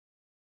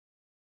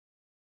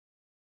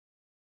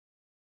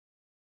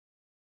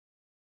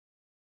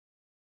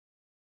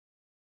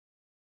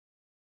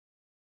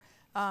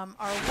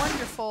Our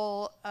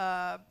wonderful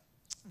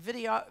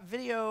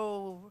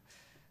video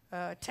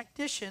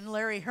technician,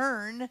 Larry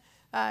Hearn,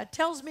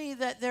 tells me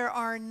that there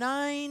are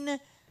 9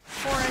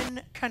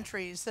 foreign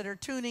countries that are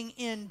tuning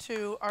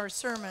into our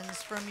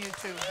sermons from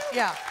YouTube.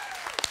 Yeah.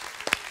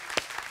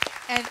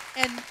 And,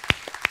 and,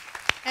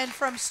 and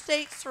from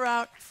states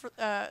throughout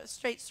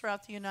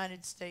the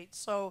United States.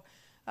 So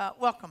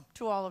welcome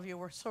to all of you.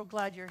 We're so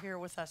glad you're here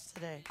with us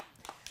today.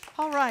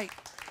 All right.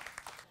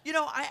 You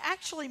know, I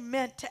actually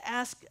meant to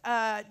ask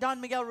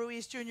Don Miguel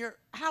Ruiz Jr.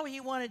 how he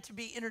wanted to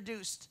be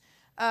introduced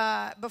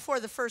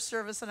before the first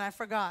service, and I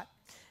forgot.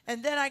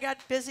 And then I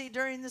got busy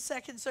during the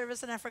second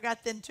service, and I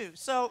forgot then too.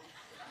 So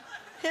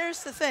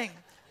here's the thing.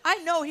 I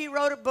know he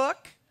wrote a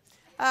book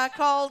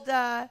called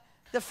The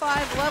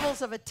 5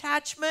 Levels of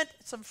Attachment,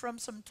 from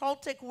some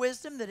Toltec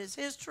wisdom that is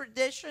his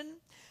tradition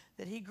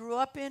that he grew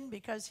up in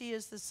because he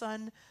is the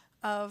son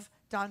of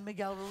Don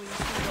Miguel Ruiz,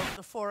 who wrote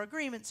the 4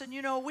 Agreements. And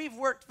you know, we've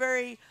worked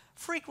very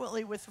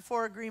frequently with the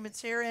 4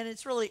 Agreements here, and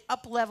it's really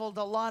up-leveled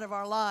a lot of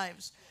our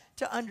lives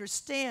to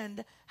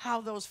understand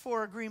how those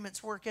 4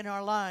 Agreements work in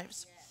our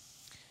lives.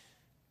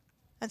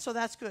 And so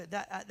that's good.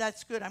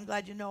 That's good. I'm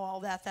glad you know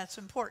all that. That's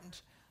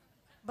important.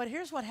 But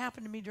here's what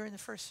happened to me during the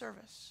first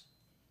service.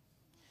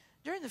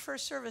 During the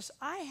first service,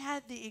 I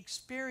had the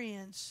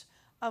experience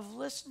of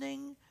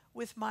listening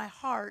with my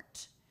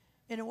heart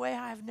in a way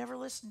I have never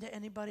listened to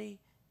anybody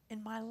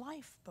in my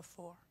life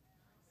before.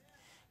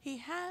 He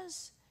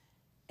has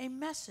a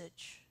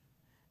message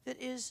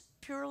that is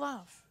pure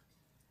love.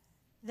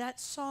 That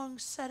song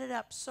set it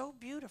up so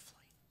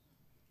beautifully.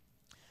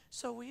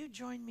 So will you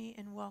join me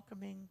in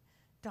welcoming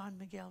Don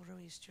Miguel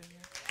Ruiz Jr.?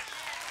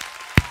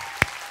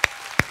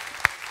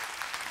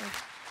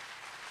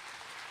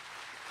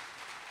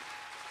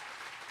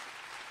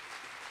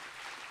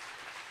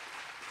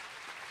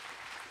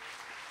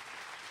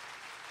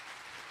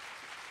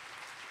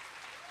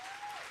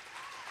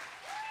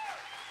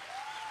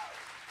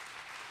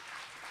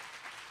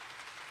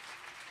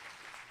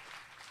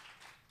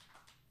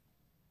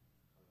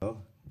 Oh.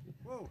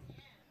 Whoa.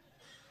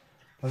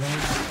 Hello.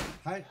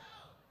 Hi.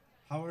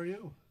 How are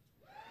you?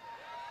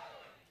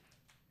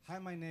 Hi,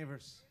 my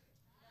neighbors.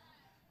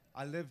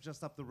 I live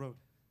just up the road.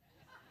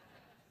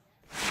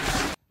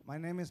 My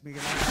name is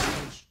Miguel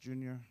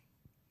Jr.,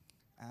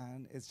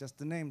 and it's just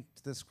a name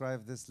to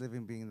describe this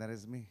living being that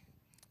is me.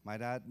 My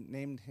dad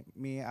named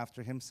me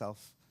after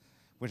himself,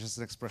 which is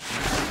an expression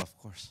of love, of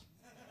course.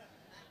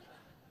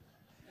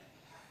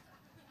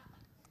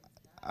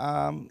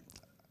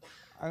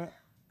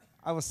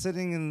 I was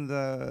sitting in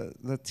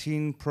the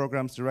teen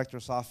programs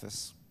director's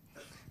office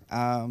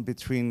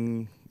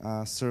between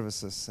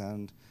services,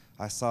 and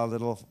I saw a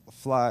little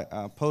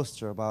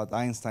poster about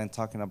Einstein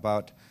talking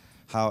about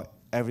how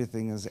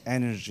everything is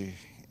energy,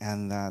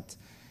 and that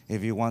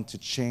if you want to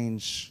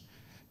change,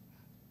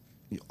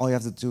 all you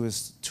have to do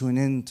is tune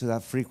into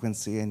that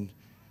frequency, and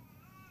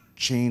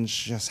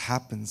change just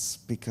happens,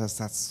 because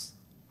that's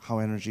how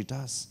energy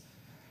does.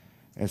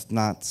 It's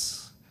not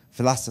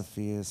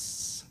philosophy,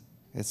 it's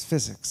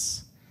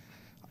physics.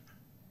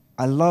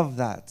 I love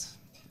that.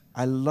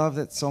 I loved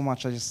it so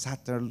much, I just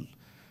sat there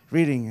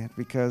reading it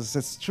because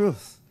it's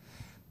truth.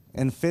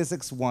 In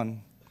Physics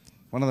 1,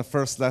 one of the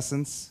first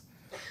lessons,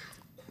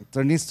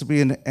 there needs to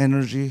be an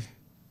energy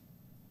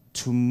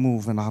to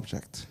move an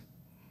object.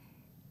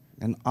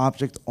 An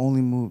object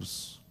only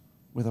moves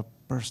with a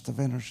burst of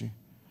energy.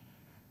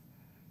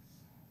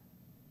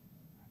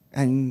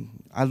 And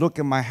I look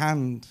at my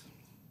hand,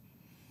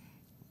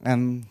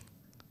 and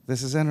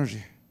this is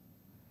energy.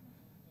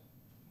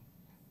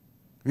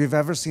 If you've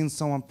ever seen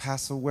someone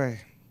pass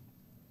away,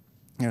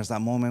 there's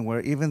that moment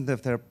where even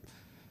if they're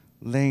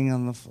laying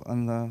on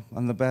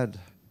the bed,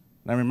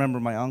 and I remember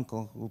my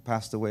uncle who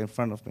passed away in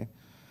front of me,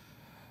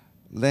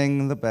 laying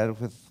in the bed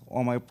with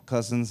all my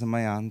cousins and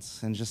my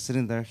aunts, and just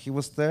sitting there. He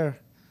was there.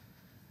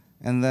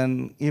 And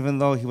then even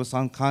though he was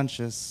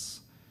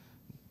unconscious,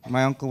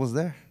 my uncle was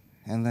there.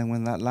 And then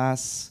when that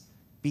last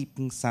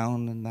beeping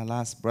sound and that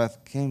last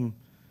breath came,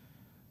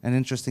 an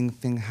interesting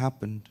thing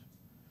happened.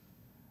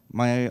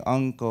 My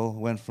uncle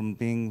went from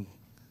being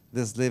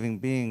this living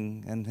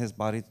being and his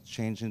body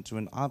changed into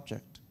an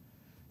object.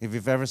 If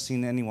you've ever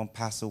seen anyone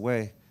pass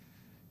away,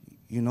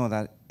 you know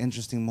that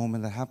interesting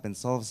moment that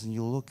happens. All of a sudden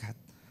you look at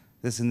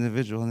this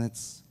individual and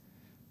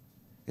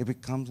it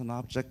becomes an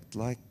object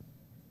like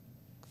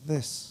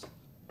this.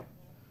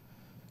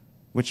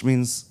 Which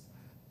means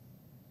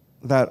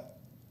that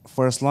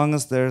for as long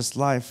as there's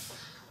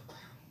life,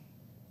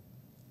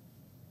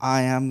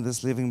 I am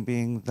this living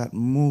being that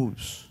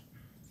moves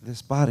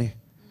this body.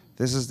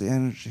 This is the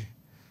energy.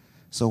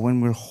 So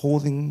when we're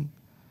holding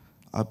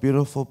a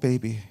beautiful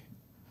baby,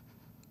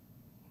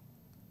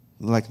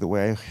 like the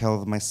way I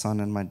held my son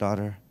and my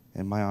daughter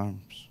in my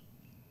arms,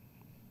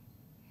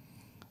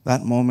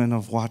 that moment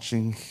of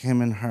watching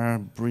him and her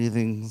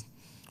breathing,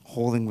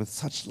 holding with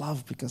such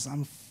love, because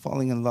I'm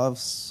falling in love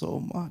so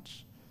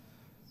much.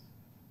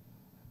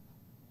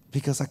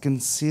 Because I can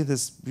see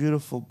this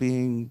beautiful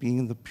being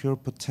being the pure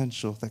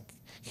potential that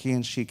he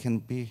and she can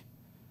be.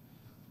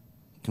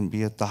 It can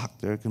be a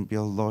doctor, it can be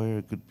a lawyer,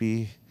 it could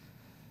be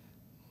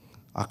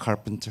a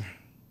carpenter.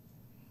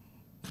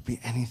 It could be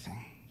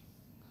anything.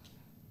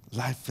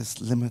 Life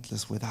is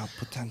limitless without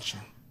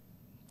potential,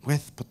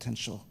 with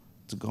potential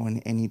to go in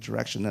any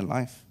direction in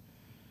life.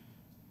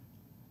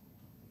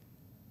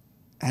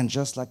 And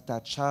just like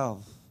that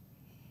child,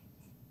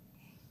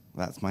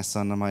 that's my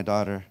son and my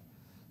daughter,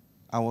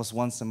 I was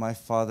once in my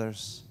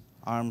father's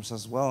arms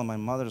as well, in my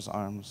mother's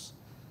arms,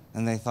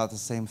 and they thought the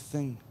same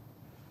thing.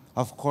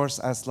 Of course,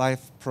 as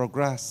life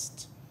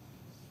progressed,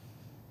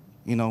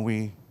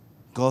 we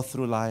go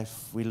through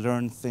life, we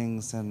learn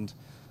things, and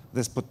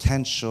this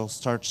potential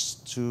starts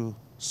to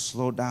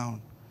slow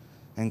down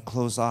and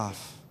close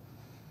off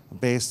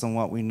based on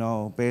what we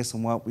know, based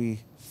on what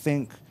we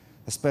think,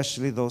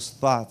 especially those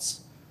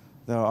thoughts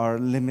that are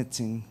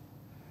limiting,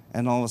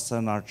 and all of a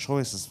sudden our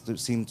choices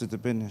seem to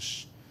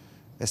diminish,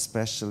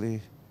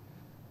 especially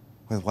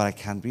with what I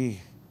can be,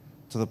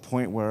 to the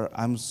point where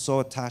I'm so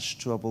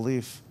attached to a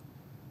belief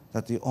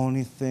that the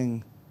only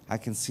thing I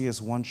can see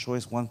is one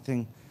choice, one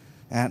thing,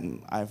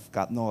 and I've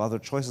got no other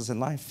choices in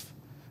life.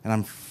 And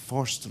I'm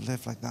forced to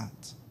live like that,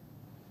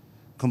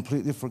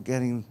 completely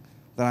forgetting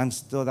that I'm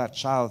still that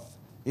child.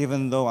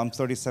 Even though I'm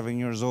 37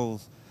 years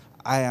old,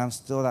 I am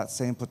still that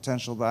same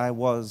potential that I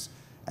was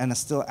and I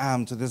still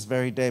am to this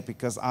very day,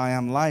 because I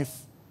am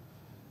life.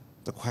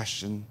 The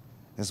question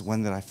is,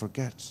 when did I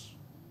forget?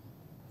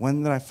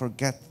 When did I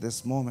forget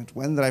this moment?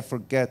 When did I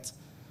forget?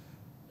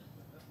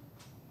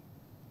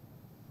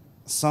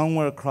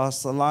 Somewhere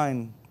across the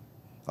line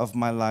of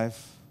my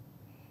life,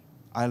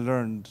 I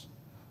learned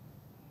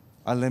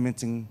a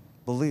limiting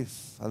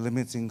belief, a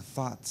limiting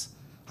thought.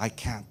 I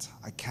can't,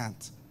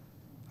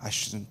 I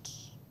shouldn't.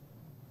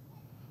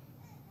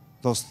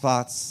 Those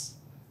thoughts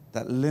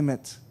that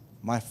limit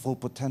my full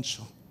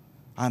potential.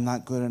 I'm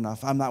not good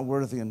enough, I'm not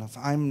worthy enough,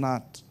 I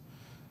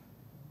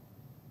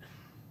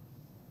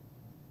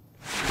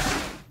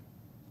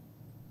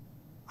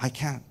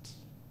can't.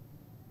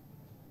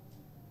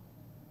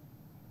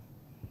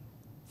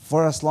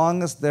 For as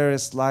long as there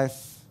is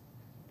life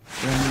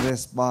in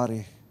this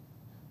body,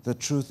 the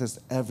truth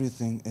is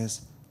everything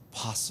is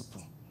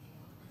possible,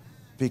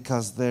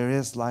 because there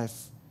is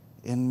life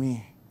in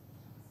me.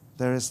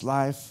 There is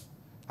life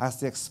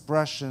as the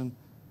expression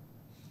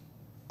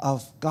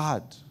of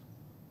God.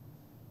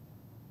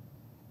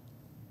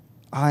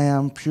 I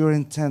am pure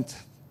intent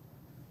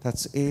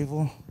that's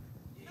able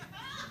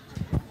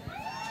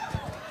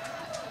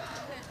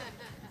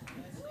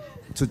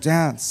to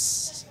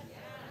dance.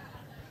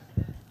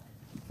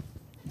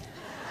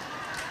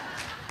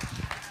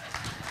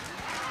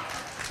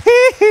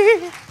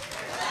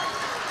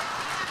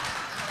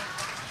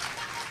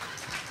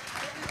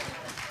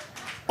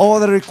 All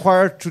that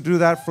required to do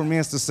that for me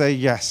is to say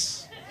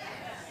yes.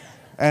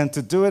 And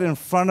to do it in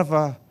front of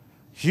a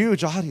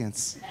huge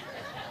audience.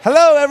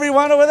 Hello,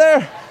 everyone over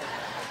there.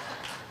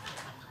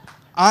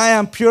 I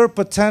am pure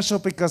potential,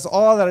 because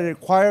all that I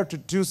require to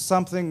do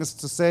something is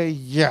to say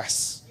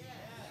yes.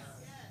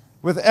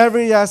 With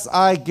every yes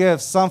I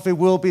give, something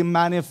will be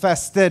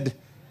manifested.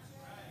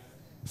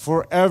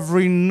 For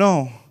every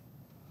no,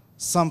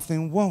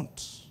 something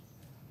won't.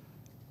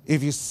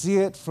 If you see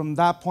it from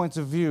that point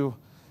of view,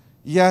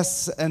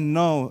 yes and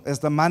no is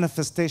the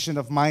manifestation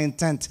of my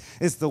intent.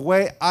 It's the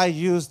way I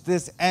use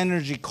this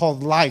energy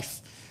called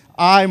life.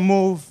 I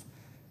move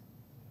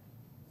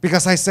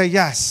because I say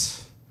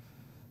yes.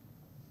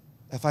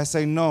 If I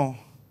say no,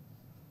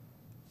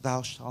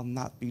 thou shalt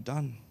not be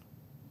done.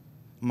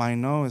 My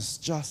no is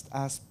just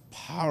as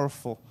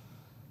powerful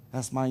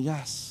as my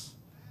yes,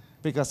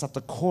 because at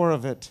the core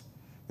of it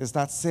is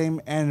that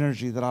same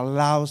energy that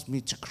allows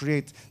me to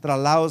create, that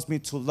allows me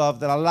to love,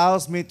 that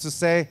allows me to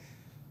say,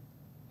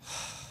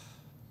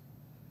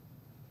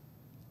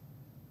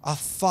 a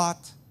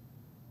thought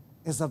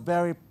is a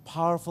very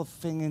powerful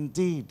thing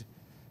indeed,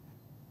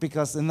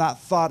 because in that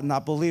thought, in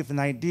that belief, an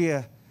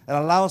idea, it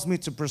allows me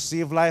to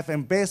perceive life,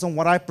 and based on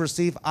what I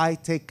perceive, I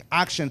take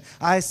action.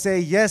 I say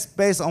yes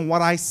based on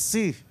what I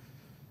see.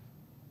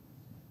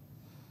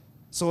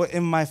 So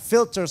in my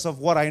filters of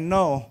what I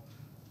know,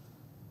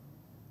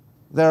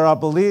 there are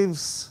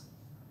beliefs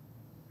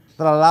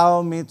that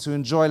allow me to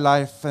enjoy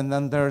life, and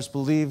then there's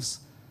beliefs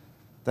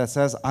that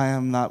says I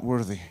am not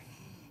worthy.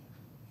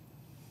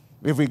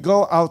 If we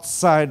go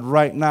outside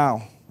right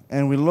now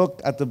and we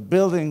look at the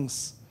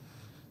buildings,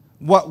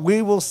 what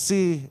we will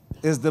see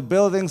is the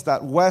buildings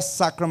that West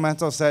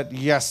Sacramento said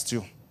yes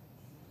to.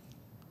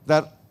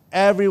 That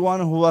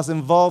everyone who was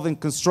involved in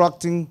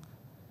constructing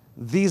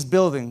these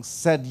buildings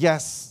said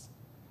yes.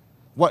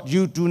 What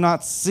you do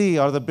not see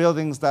are the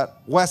buildings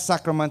that West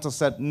Sacramento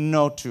said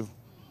no to.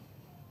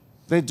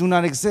 They do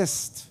not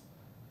exist.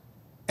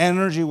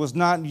 Energy was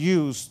not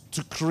used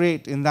to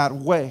create in that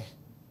way.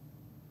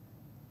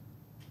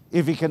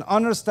 If we can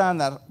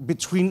understand that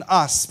between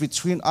us,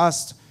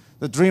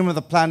 the dream of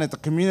the planet, the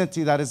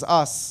community that is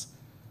us,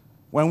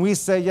 when we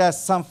say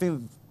yes,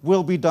 something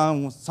will be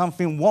done,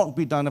 something won't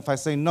be done if I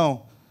say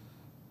no.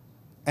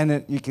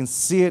 And you can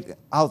see it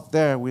out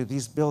there with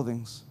these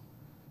buildings.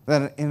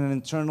 that in an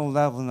internal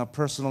level, in a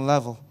personal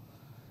level,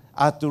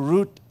 at the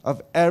root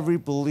of every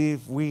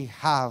belief we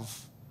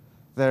have,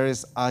 there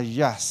is a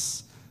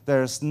yes.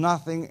 There is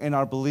nothing in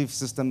our belief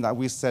system that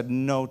we said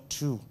no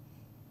to.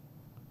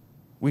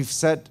 We've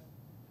said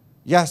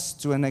yes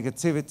to a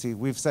negativity.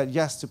 We've said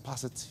yes to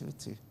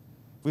positivity.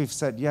 We've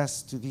said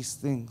yes to these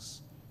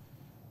things.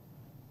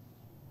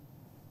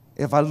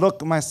 If I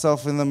look at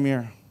myself in the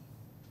mirror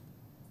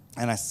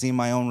and I see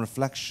my own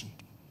reflection,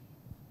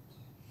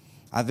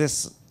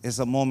 this is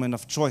a moment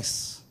of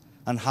choice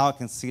on how I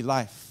can see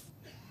life.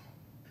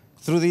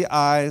 Through the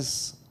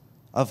eyes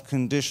of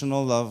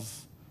conditional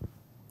love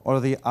or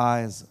the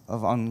eyes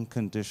of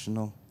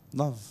unconditional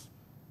love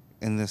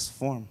in this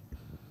form.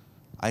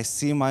 I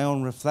see my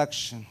own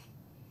reflection.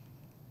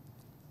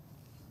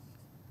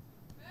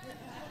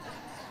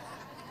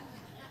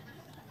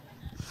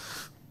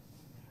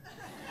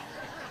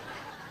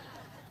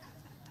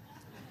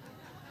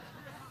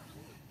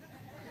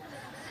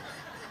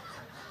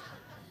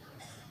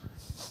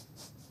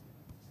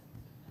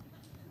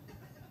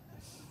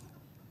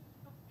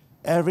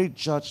 Every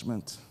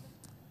judgment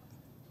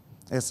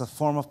is a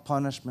form of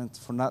punishment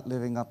for not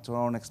living up to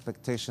our own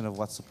expectation of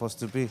what's supposed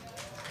to be.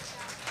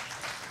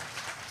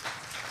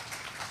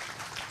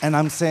 And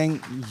I'm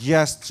saying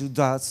yes to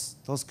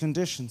those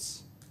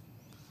conditions.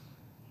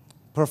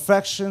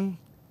 Perfection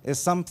is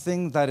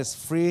something that is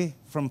free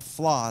from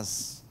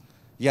flaws,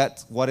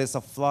 yet what is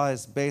a flaw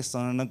is based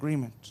on an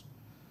agreement.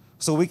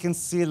 So we can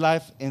see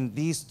life in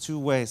these two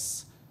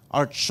ways.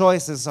 Our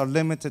choices are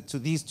limited to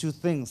these two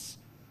things.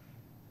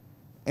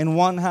 In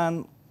one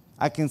hand,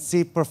 I can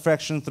see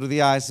perfection through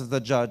the eyes of the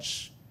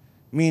judge,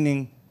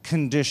 meaning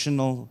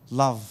conditional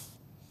love.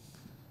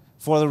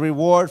 For the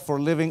reward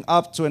for living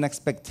up to an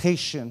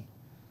expectation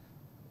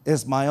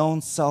is my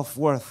own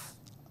self-worth.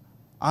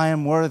 I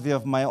am worthy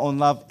of my own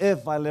love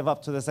if I live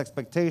up to this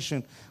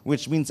expectation,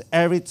 which means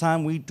every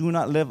time we do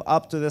not live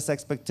up to this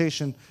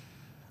expectation,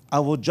 I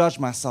will judge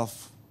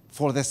myself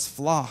for this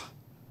flaw.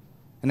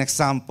 An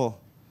example.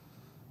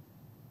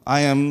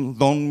 I am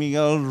Don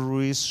Miguel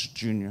Ruiz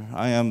Jr.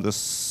 I am the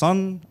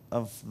son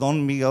of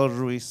Don Miguel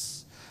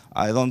Ruiz.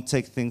 I don't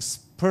take things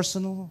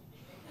personal.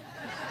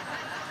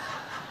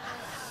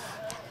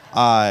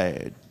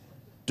 I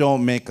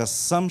don't make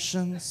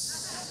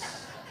assumptions.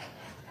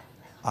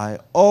 I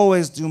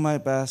always do my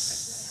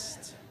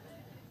best.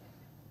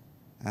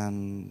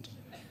 And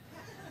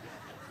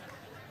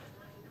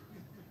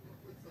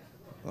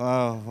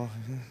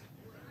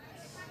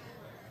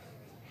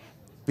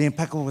be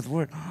impeccable with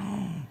word.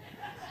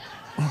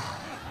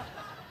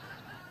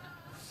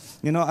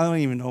 You know, I don't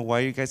even know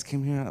why you guys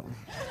came here.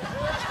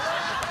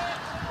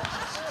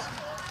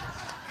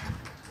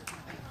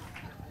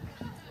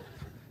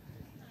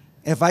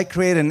 If I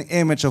create an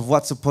image of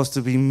what's supposed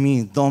to be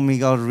me, Don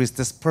Miguel Ruiz,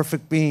 this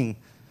perfect being,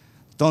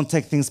 don't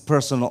take things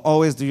personal.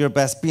 Always do your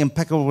best. Be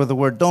impeccable with the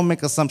word. Don't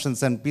make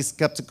assumptions and be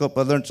skeptical,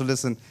 but learn to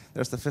listen.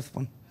 There's the fifth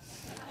one.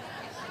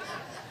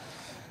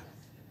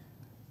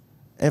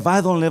 If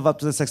I don't live up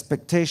to this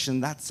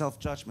expectation, that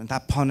self-judgment,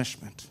 that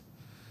punishment,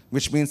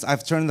 which means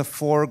I've turned the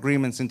 4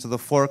 agreements into the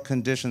 4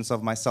 conditions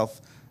of my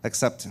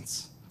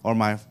self-acceptance,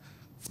 or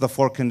the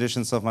 4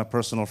 conditions of my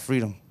personal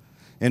freedom.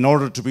 In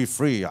order to be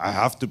free, I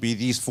have to be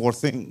these 4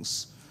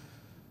 things.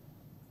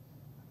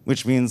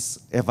 Which means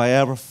if I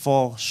ever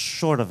fall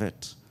short of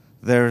it,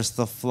 there's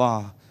the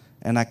flaw,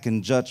 and I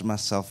can judge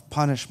myself,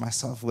 punish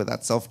myself with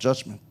that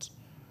self-judgment.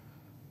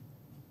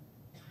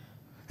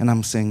 And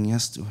I'm saying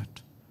yes to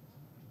it.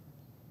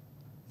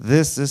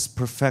 This is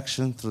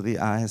perfection through the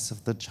eyes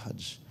of the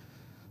judge.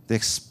 The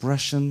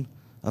expression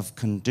of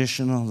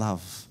conditional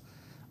love.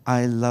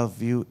 I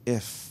love you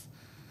if.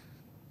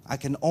 I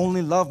can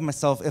only love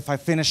myself if I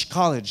finish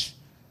college,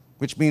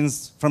 which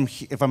means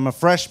if I'm a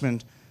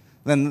freshman,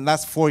 then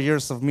that's 4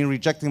 years of me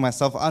rejecting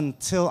myself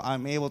until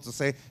I'm able to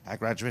say, I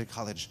graduated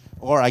college,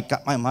 or I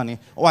got my money,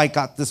 or I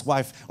got this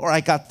wife, or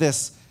I got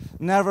this.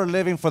 Never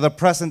living for the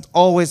present,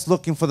 always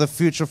looking for the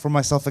future for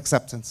my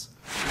self-acceptance.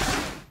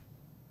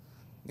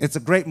 It's a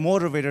great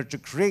motivator to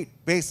create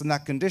based on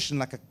that condition,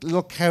 like a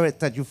little carrot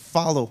that you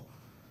follow,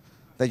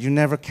 that you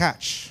never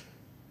catch,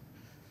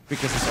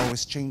 because it's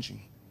always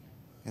changing.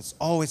 It's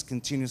always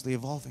continuously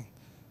evolving.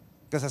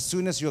 Because as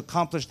soon as you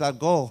accomplish that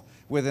goal,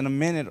 within a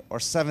minute or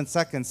 7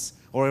 seconds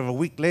or a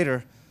week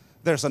later,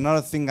 there's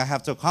another thing I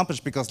have to accomplish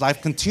because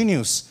life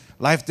continues.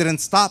 Life didn't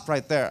stop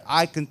right there.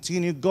 I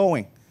continue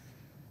going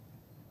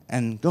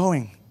and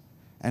going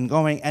and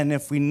going. And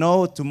if we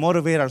know to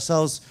motivate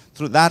ourselves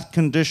through that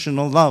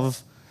conditional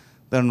love,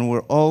 then we're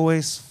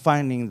always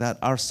finding that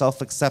our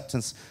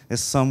self-acceptance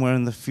is somewhere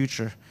in the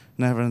future,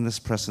 never in this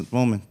present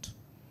moment.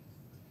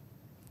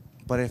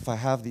 But if I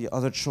have the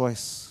other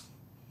choice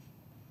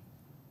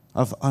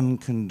of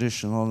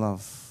unconditional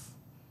love,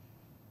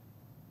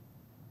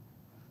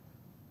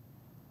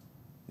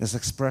 this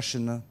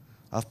expression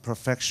of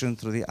perfection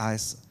through the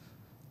eyes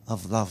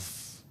of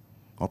love,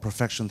 or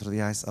perfection through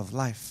the eyes of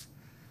life.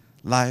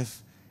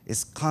 Life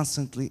is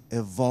constantly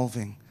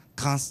evolving,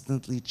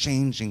 constantly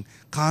changing,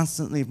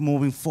 constantly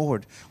moving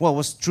forward. What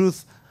was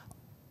truth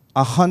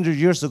 100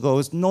 years ago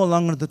is no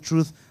longer the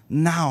truth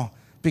now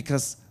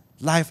because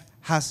life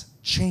has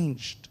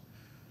changed.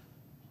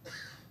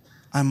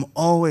 I'm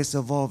always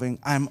evolving.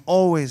 I'm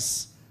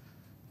always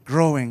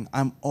growing.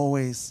 I'm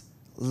always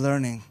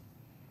learning.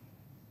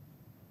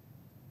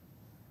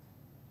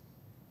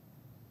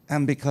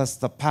 And because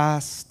the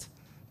past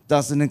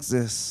doesn't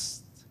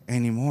exist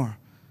anymore,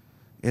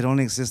 it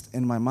only exists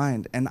in my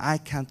mind. And I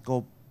can't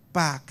go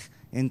back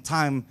in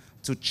time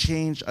to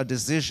change a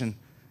decision.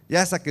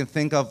 Yes, I can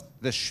think of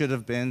this should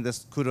have been,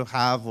 this could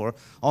have, or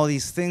all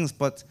these things,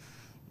 but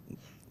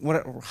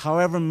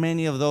however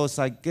many of those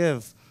I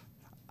give,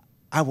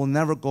 I will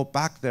never go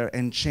back there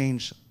and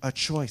change a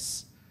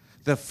choice.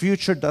 The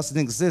future doesn't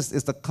exist.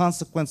 It's the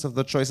consequence of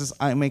the choices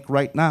I make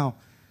right now,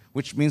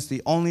 which means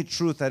the only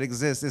truth that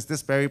exists is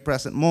this very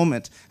present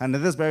moment. And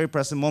in this very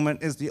present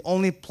moment is the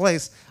only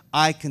place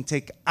I can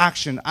take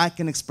action. I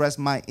can express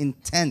my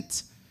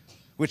intent,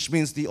 which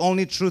means the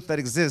only truth that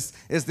exists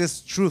is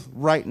this truth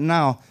right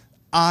now.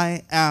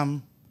 I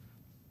am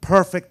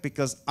perfect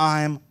because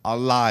I'm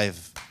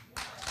alive.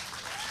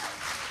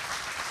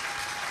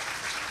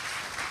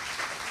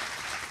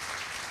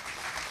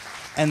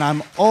 And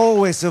I'm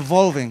always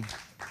evolving.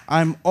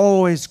 I'm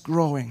always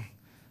growing.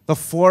 The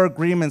 4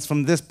 agreements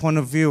from this point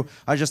of view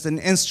are just an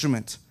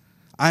instrument.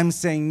 I'm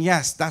saying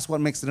yes, that's what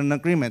makes it an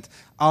agreement.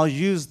 I'll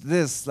use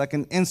this like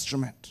an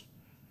instrument.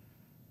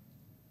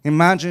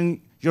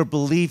 Imagine your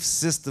belief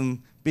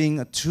system being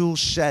a tool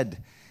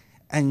shed,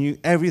 and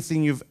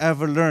everything you've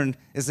ever learned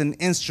is an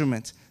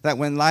instrument that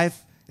when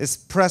life is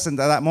present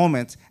at that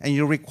moment and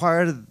you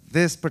require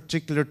this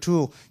particular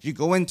tool, you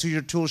go into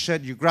your tool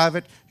shed, you grab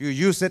it, you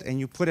use it, and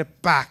you put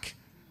it back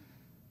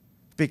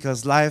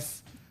because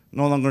life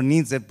no longer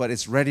needs it, but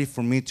it's ready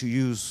for me to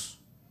use.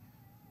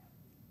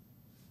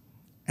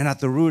 And at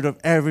the root of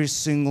every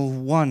single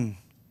one,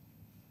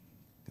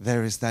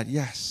 there is that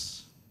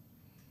yes.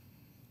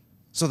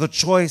 So the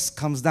choice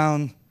comes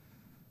down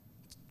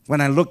when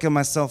I look at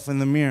myself in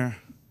the mirror.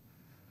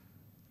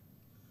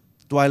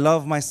 Do I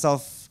love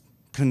myself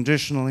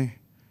conditionally,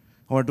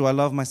 or do I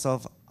love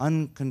myself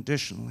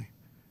unconditionally?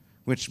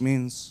 Which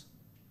means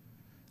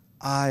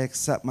I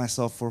accept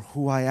myself for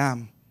who I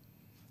am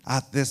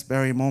at this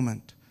very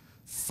moment,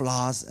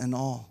 flaws and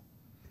all.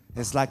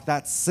 It's like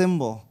that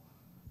symbol,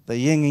 the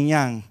yin and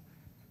yang.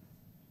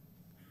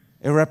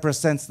 It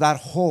represents that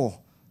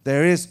whole.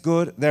 There is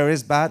good, there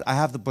is bad. I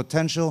have the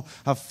potential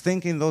of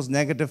thinking those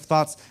negative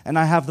thoughts, and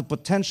I have the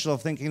potential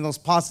of thinking those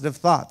positive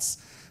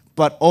thoughts.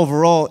 But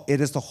overall,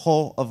 it is the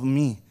whole of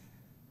me.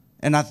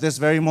 And at this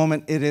very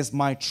moment, it is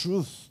my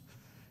truth.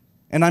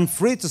 And I'm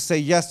free to say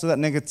yes to that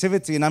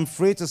negativity, and I'm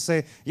free to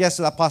say yes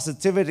to that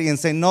positivity and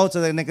say no to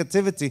that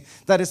negativity.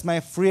 That is my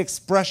free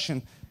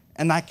expression,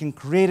 and I can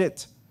create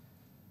it.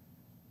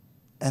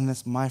 And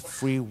it's my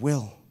free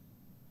will.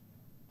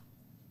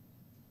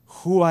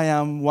 Who I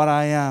am, what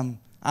I am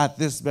at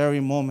this very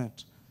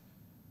moment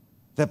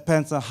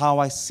depends on how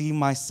I see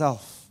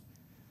myself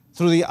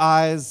through the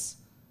eyes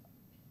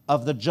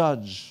of the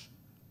judge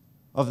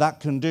of that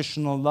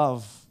conditional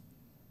love,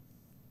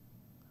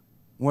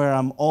 where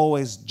I'm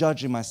always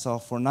judging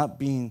myself for not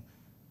being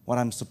what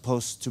I'm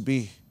supposed to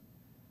be,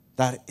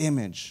 that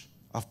image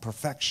of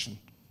perfection.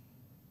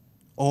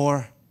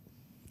 Or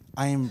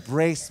I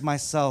embrace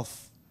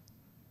myself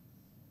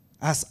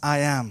as I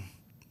am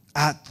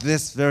at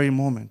this very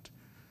moment.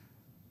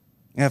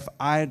 If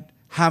I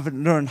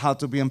haven't learned how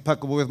to be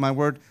impeccable with my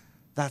word,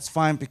 that's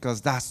fine,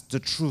 because that's the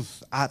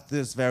truth at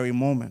this very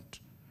moment.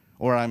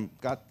 Or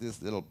I've got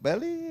this little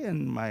belly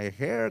and my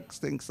hair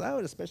stinks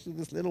out, especially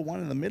this little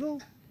one in the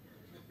middle.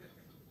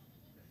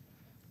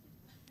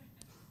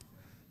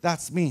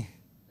 That's me.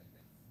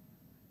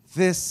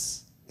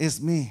 This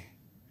is me.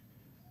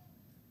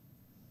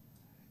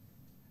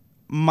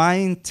 My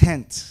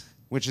intent,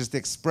 which is the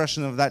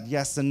expression of that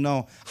yes and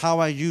no, how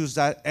I use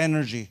that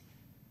energy,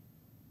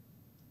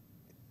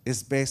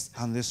 is based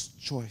on this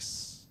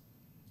choice.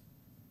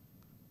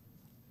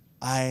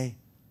 I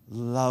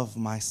love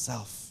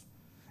myself.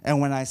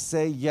 And when I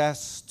say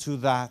yes to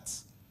that,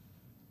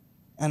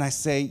 and I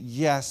say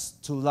yes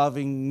to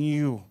loving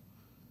you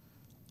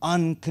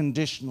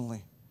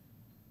unconditionally,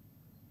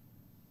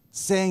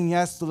 saying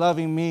yes to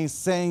loving me,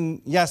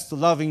 saying yes to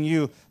loving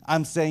you,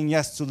 I'm saying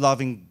yes to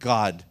loving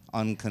God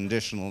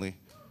unconditionally.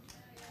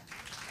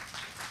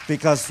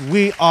 Because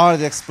we are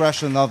the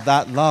expression of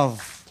that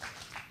love.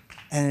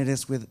 And it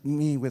is with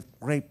me with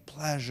great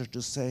pleasure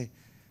to say,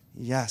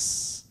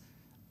 yes,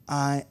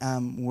 I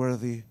am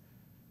worthy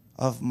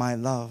of my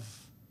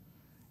love.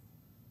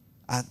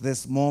 At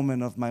this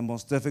moment of my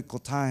most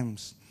difficult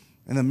times,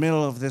 in the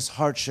middle of this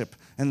hardship,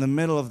 in the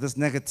middle of this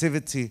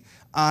negativity,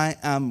 I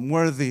am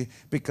worthy,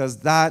 because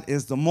that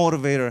is the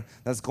motivator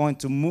that's going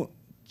to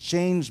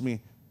change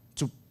me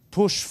to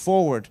push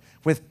forward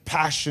with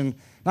passion,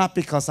 not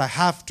because I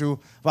have to,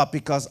 but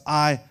because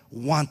I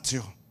want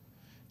to.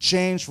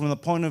 Change from the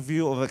point of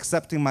view of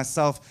accepting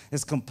myself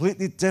is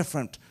completely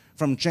different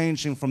from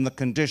changing from the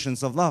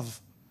conditions of love.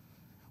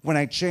 When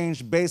I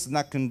change based on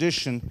that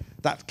condition,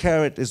 That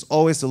carrot is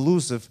always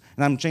elusive,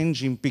 and I'm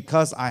changing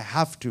because I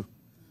have to.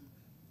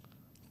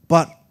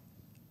 But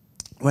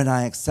when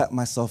I accept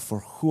myself for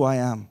who I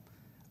am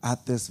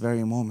at this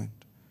very moment,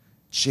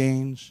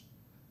 change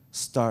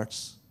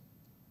starts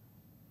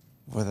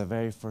where the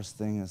very first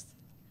thing is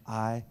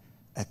I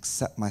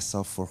accept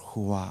myself for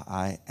who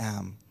I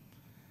am,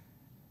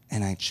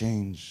 and I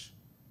change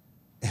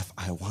if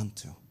I want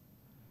to.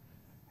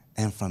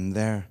 And from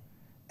there,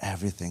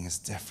 everything is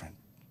different.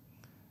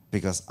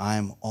 Because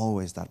I'm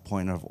always that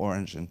point of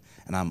origin,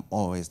 and I'm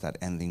always that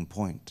ending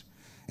point.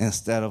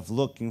 Instead of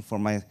looking for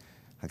my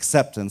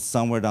acceptance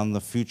somewhere down the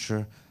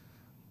future,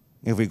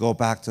 if we go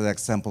back to the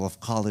example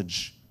of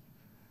college,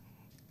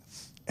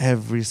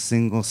 every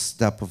single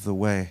step of the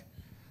way,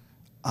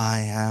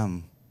 I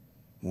am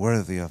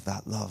worthy of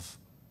that love.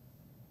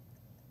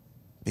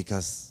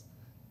 Because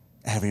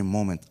every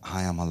moment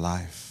I am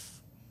alive.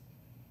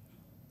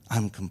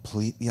 I'm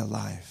completely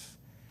alive,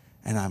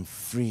 and I'm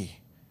free.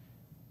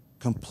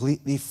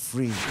 Completely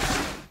free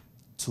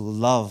to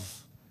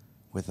love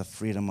with the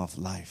freedom of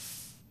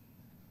life.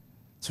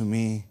 To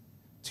me,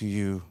 to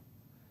you,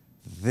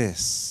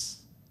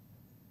 this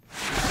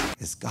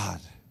is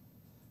God.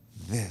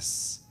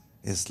 This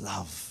is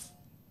love.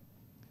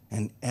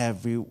 And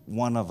every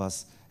one of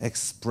us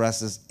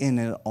expresses in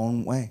its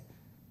own way.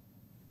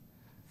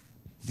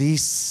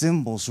 These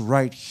symbols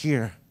right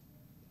here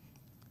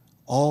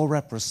all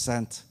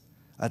represent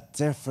a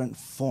different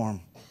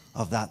form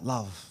of that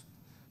love.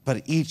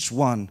 But each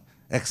one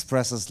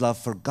expresses love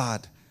for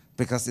God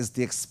because it's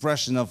the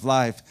expression of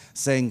life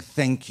saying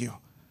thank you.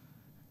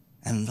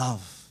 And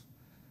love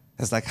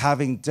is like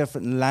having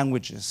different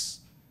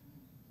languages.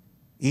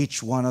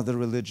 Each one of the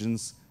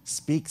religions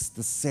speaks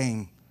the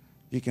same.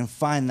 You can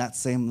find that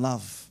same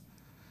love.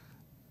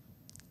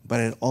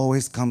 But it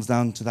always comes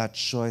down to that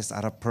choice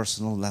at a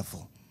personal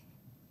level.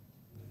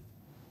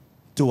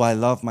 Do I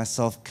love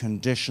myself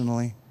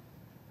conditionally,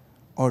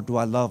 or do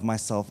I love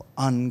myself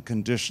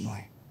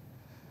unconditionally?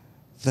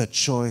 The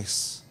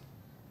choice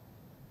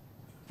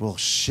will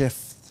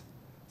shift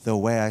the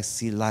way I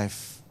see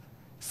life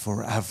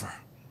forever.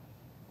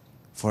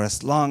 For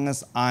as long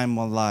as I'm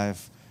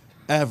alive,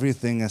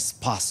 everything is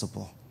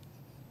possible.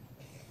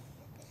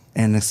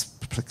 And it's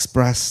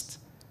expressed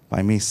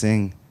by me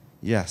saying,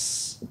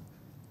 yes,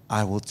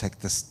 I will take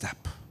this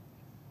step.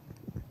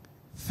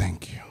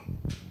 Thank you.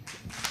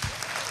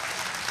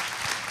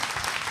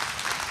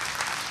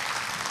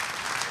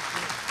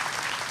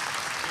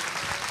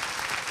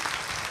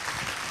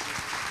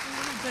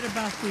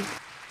 About the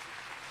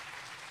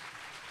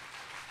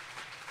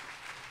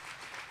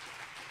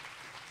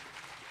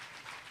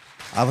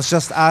I was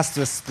just asked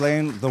to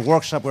explain the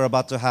workshop we're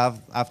about to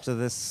have after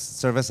this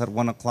service at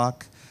 1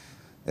 o'clock.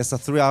 It's a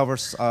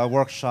 3-hour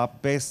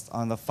workshop based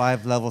on the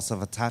 5 levels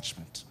of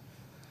attachment.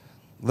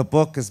 The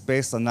book is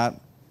based on that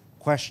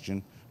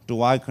question,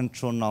 do I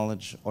control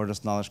knowledge or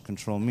does knowledge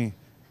control me?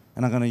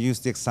 And I'm going to use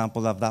the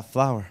example of that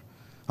flower.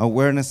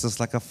 Awareness is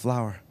like a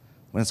flower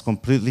when it's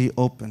completely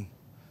open.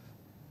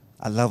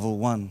 At level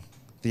 1,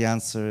 the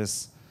answer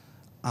is,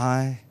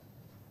 I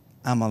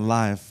am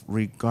alive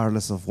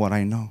regardless of what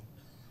I know.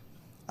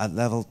 At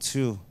level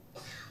 2,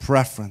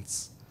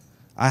 preference.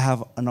 I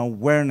have an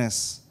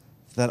awareness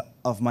that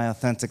of my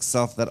authentic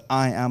self, that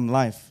I am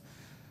life.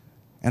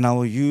 And I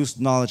will use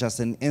knowledge as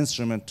an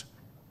instrument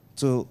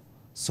to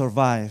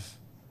survive,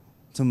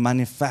 to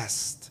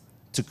manifest,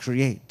 to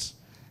create.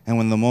 And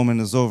when the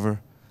moment is over,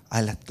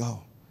 I let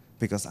go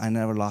because I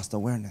never lost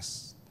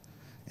awareness.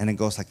 And it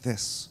goes like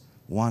this.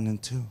 1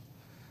 and 2.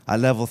 At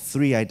level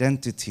 3,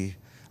 identity,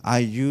 I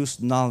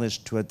use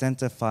knowledge to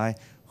identify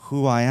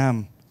who I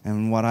am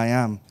and what I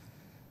am.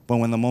 But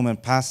when the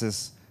moment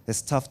passes,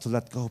 it's tough to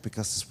let go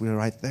because we're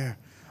right there.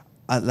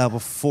 At level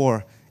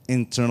 4,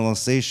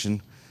 internalization,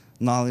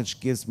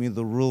 knowledge gives me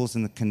the rules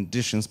and the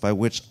conditions by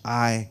which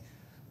I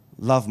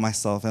love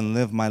myself and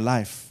live my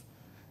life.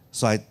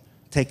 So I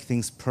take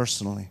things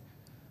personally,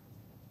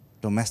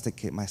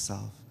 domesticate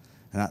myself.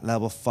 And at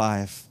level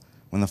 5,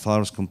 when the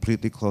flower is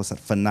completely closed at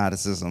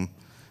fanaticism,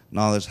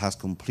 knowledge has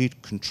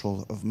complete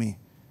control of me.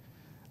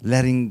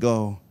 Letting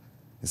go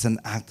is an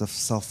act of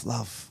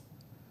self-love.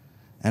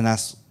 And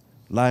as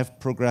life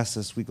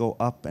progresses, we go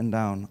up and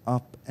down,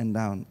 up and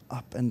down,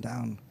 up and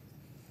down.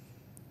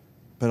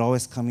 But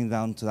always coming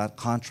down to that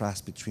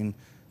contrast between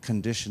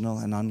conditional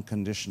and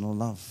unconditional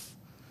love.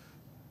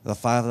 The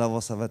 5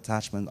 levels of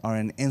attachment are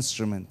an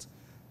instrument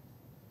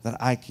that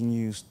I can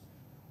use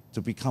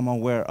to become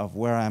aware of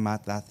where I'm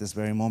at this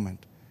very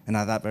moment. And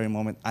at that very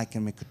moment, I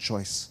can make a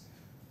choice.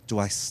 Do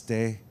I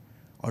stay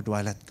or do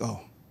I let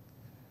go?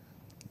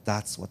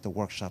 That's what the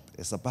workshop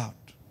is about.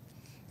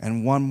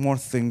 And one more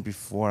thing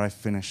before I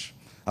finish.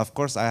 Of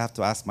course, I have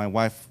to ask my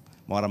wife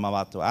what I'm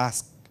about to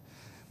ask,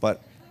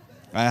 but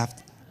I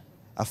have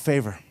a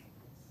favor.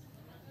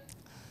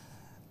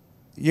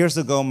 Years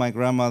ago, my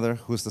grandmother,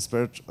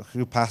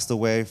 who passed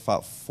away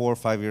about 4 or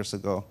 5 years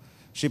ago,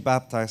 she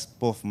baptized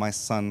both my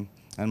son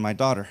and my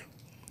daughter.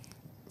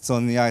 So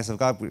in the eyes of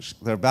God,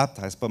 they're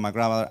baptized. But my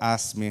grandmother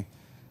asked me,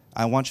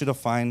 I want you to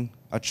find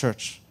a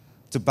church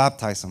to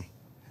baptize them.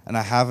 And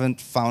I haven't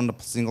found a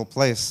single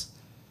place.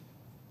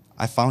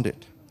 I found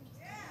it.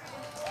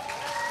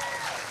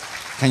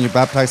 Can you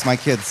baptize my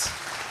kids?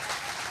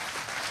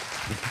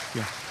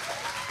 Yeah.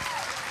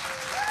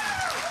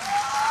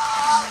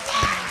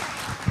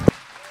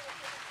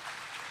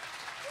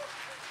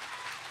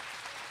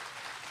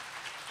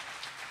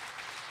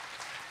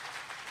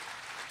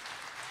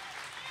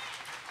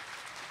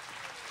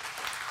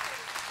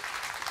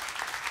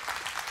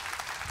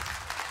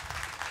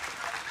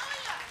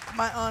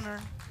 My honor.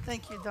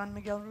 Thank you, Don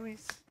Miguel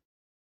Ruiz.